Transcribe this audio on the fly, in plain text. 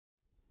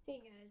Hey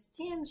guys,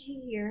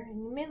 TMG here,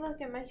 and you may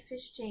look at my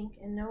fish tank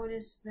and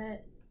notice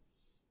that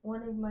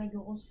one of my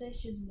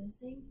goldfish is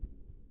missing.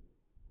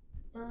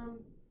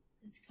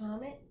 It's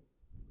Comet.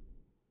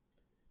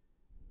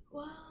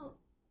 Well,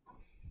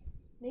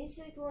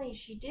 basically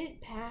she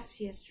did pass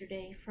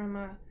yesterday from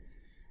a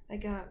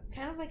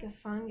kind of like a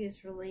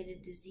fungus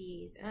related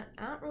disease. I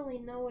don't really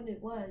know what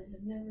it was.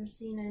 I've never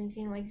seen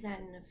anything like that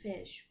in a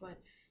fish, but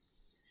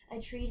I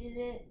treated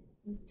it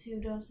with 2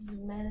 doses of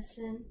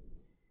medicine.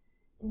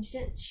 And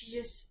she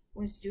just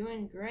was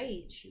doing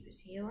great. She was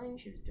healing.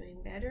 She was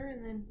doing better.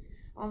 And then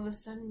all of a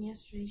sudden,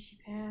 yesterday, she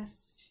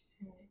passed.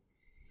 And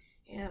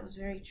yeah, it was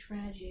very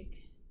tragic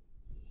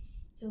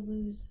to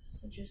lose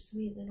such a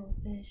sweet little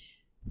fish.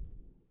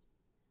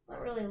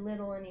 Not really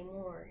little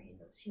anymore. You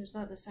know, she was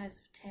about the size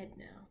of Ted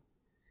now.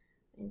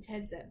 And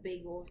Ted's that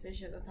big old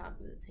fish at the top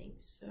of the tank.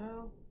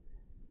 So,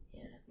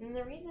 yeah. And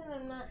the reason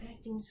I'm not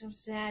acting so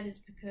sad is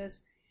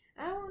because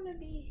I want to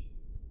be...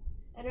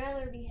 I'd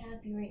rather be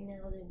happy right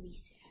now than be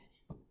sad.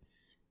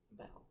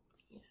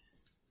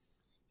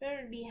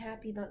 Better to be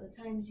happy about the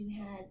times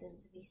you had than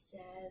to be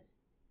sad,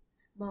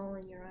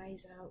 bawling your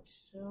eyes out.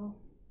 So,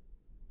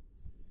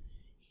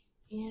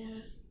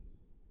 yeah,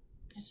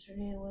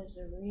 yesterday was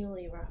a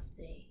really rough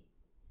day.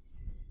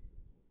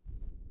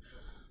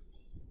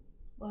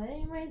 But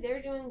anyway,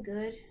 they're doing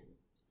good.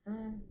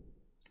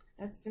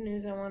 That's the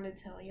news I wanted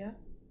to tell you.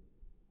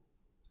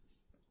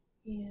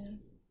 Yeah,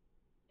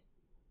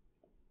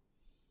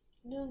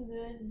 doing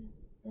good.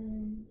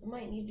 I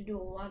might need to do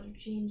a water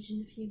change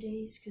in a few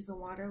days because the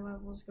water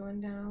level's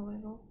going down a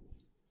little.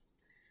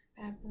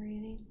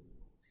 Evaporating.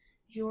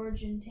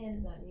 George and Ted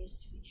have gotten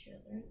used to each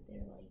other. They're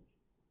like,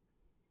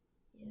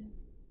 yeah,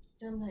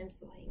 sometimes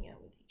they'll hang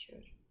out with each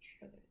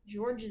other.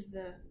 George is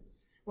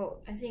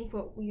I think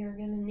what we are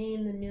going to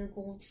name the new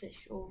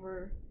goldfish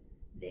over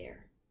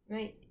there.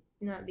 Might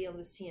not be able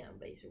to see him,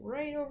 but he's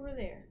right over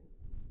there.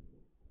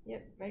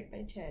 Yep, right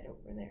by Ted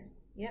over there.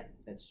 Yep,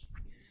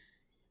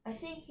 I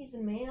think he's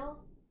a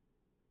male.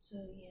 So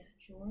yeah,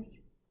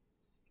 George.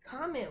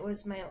 Comet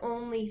was my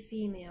only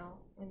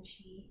female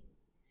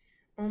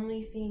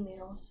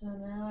so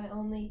now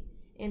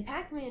and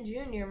Pac-Man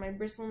Jr., my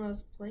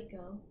bristlenose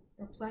pleco,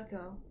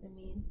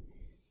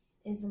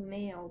 is a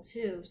male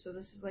too, so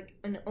this is like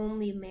an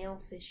only male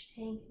fish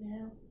tank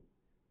now.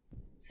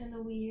 It's kind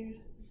of weird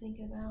to think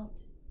about.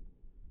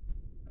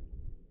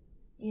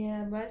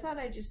 Yeah, but I thought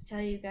I'd just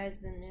tell you guys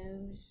the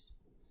news.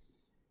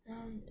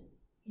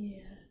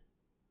 Yeah.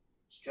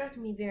 Struck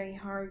me very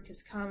hard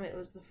because Comet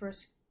was the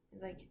first,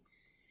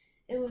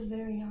 it was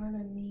very hard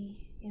on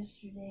me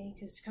yesterday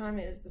because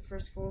Comet is the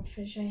first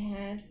goldfish I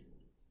had.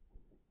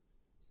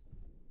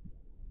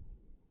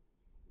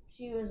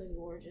 She was a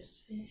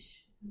gorgeous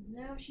fish.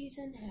 Now she's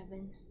in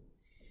heaven.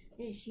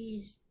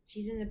 She's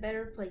in a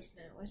better place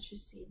now. Let's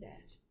just say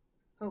that.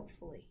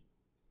 Hopefully.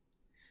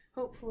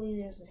 Hopefully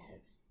there's a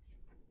heaven.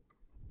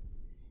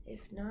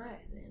 If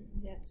not, then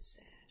that's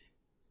sad.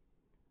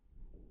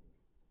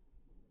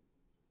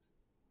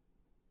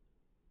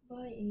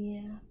 But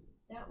yeah,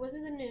 that was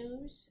the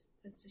news.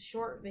 It's a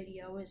short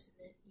video, isn't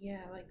it?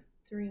 Yeah, like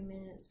 3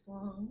 minutes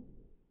long.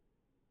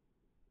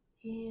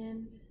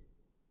 And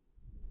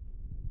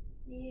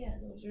yeah,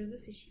 those are the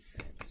fishy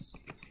friends.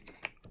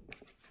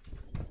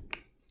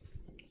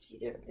 See,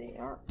 there they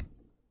are.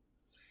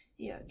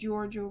 Yeah,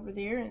 George over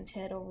there and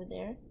Ted over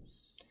there.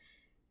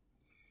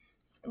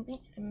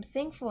 I'm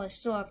thankful I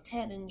still have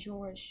Ted and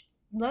George.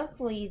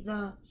 Luckily,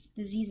 the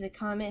disease that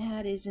Comet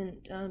had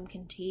isn't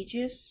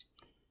contagious.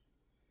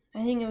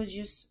 I think it was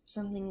just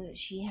something that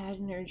she had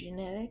in her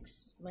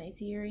genetics, my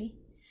theory.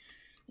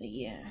 But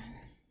yeah,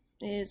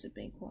 it is a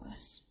big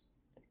loss.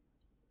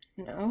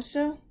 And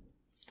also,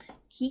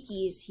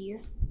 Kiki is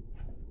here.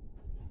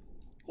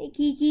 Hey,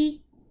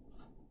 Kiki.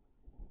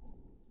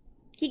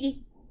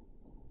 Kiki,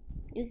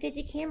 look at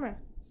the camera.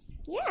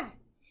 Yeah.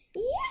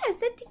 Yeah, is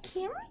that the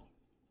camera?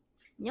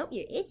 Nope,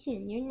 you're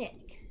itching your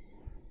neck.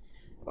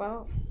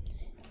 Well,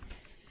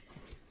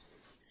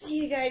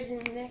 see you guys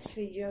in the next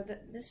video.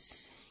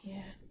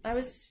 Yeah, I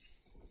don't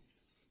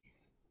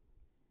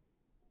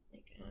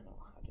know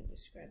how to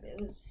describe it.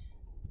 It was,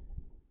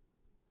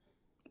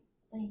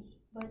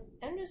 but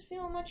I'm just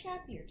feeling much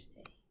happier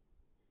today.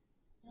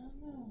 I don't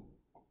know.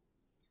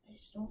 I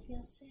just don't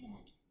feel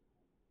sad.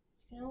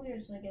 It's kind of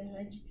weird, so I guess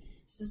I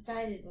just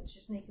decided let's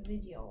just make a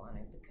video on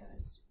it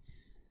because,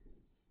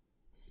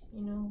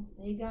 you know,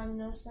 they gotta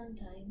know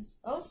sometimes.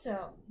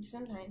 Also,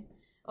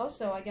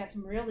 I got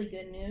some really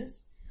good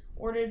news.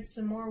 Ordered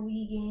some more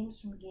Wii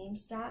games from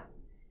GameStop.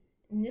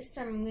 And this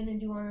time I'm going to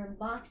do an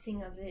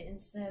unboxing of it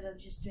instead of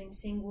just doing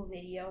single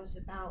videos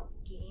about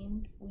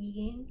Wii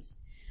games.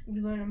 I'm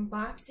doing an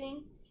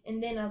unboxing,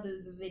 and then I'll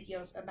do the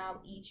videos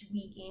about each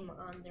Wii game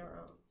on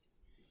their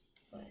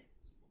own.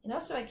 And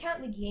also I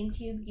count the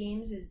GameCube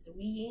games as the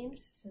Wii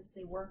games since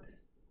they work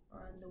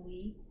on the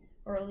Wii,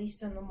 or at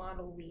least on the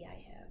model Wii I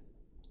have.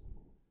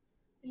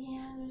 But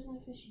yeah, there's my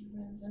fishy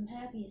friends. I'm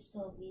happy I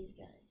still have these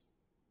guys.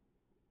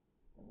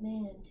 But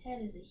man,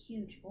 Ted is a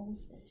huge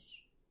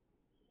goldfish.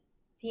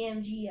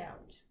 TMG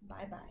out.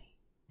 Bye-bye.